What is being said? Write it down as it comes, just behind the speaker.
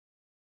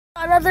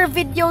Another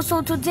video.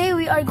 So today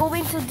we are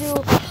going to do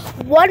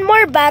one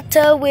more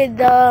battle with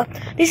the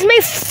this is my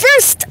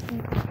first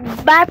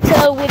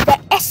battle with the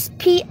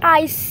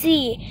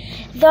SPIC.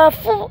 The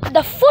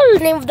full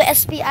name of the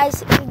SPIC is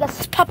the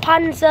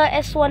Papanza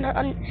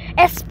S100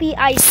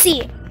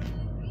 SPIC.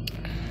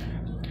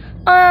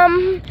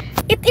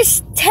 It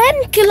is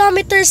 10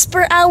 kilometers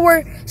per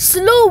hour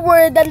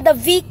slower than the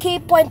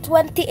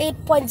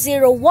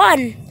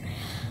VK.28.01.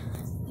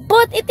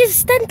 But it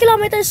is 10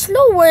 kilometers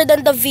slower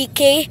than the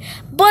VK,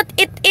 but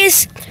it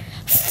is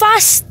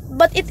fast,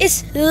 but it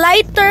is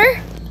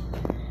lighter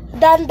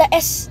than the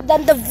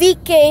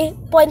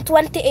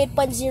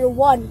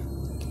VK.28.01.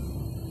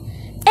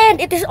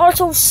 And it is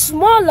also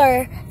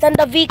smaller than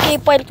the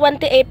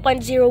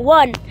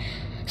VK.28.01.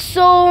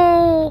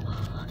 So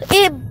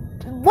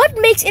what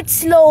makes it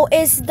slow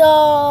is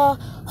the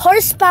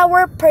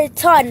horsepower per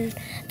ton.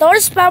 The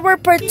horsepower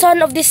per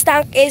ton of this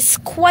tank is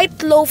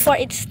quite low for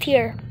its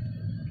tier.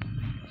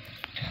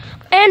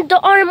 And the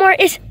armor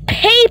is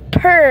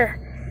paper.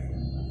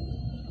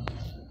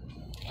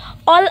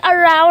 All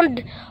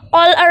around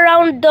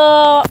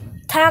the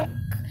tank,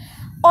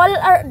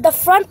 the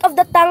front of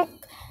the tank,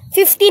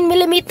 15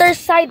 millimeters,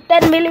 side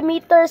 10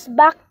 millimeters,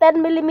 back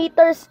 10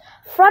 millimeters.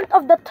 Front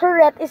of the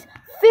turret is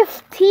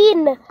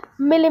 15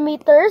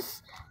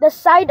 millimeters. The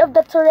side of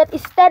the turret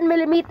is 10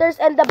 millimeters,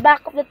 and the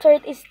back of the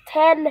turret is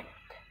 10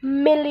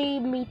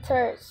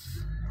 millimeters.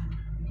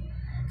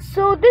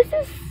 So this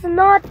is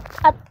not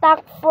a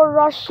tank for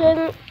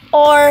rushing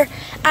or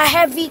a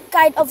heavy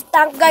kind of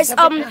tank, guys.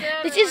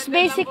 This is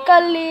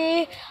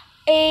basically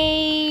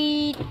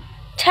a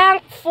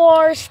tank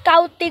for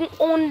scouting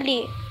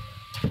only.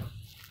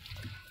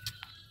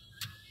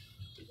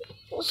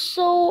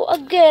 So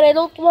again, I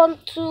don't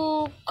want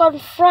to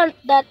confront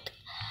that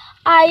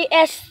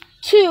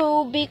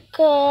IS-2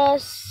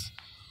 because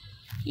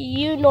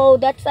you know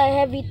that's a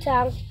heavy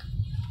tank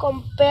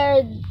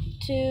compared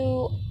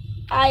to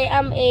I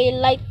am a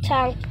light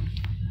tank.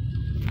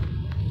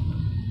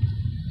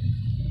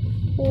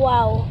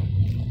 Wow.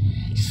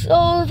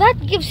 So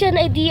that gives you an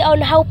idea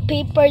on how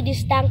paper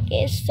this tank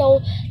is.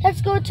 So that's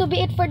going to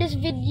be it for this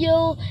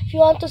video. If you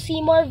want to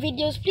see more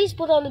videos, please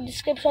put on the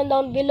description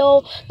down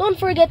below. Don't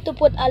forget to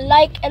put a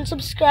like and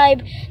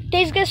subscribe.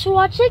 Thanks guys for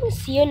watching.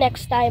 See you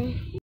next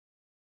time.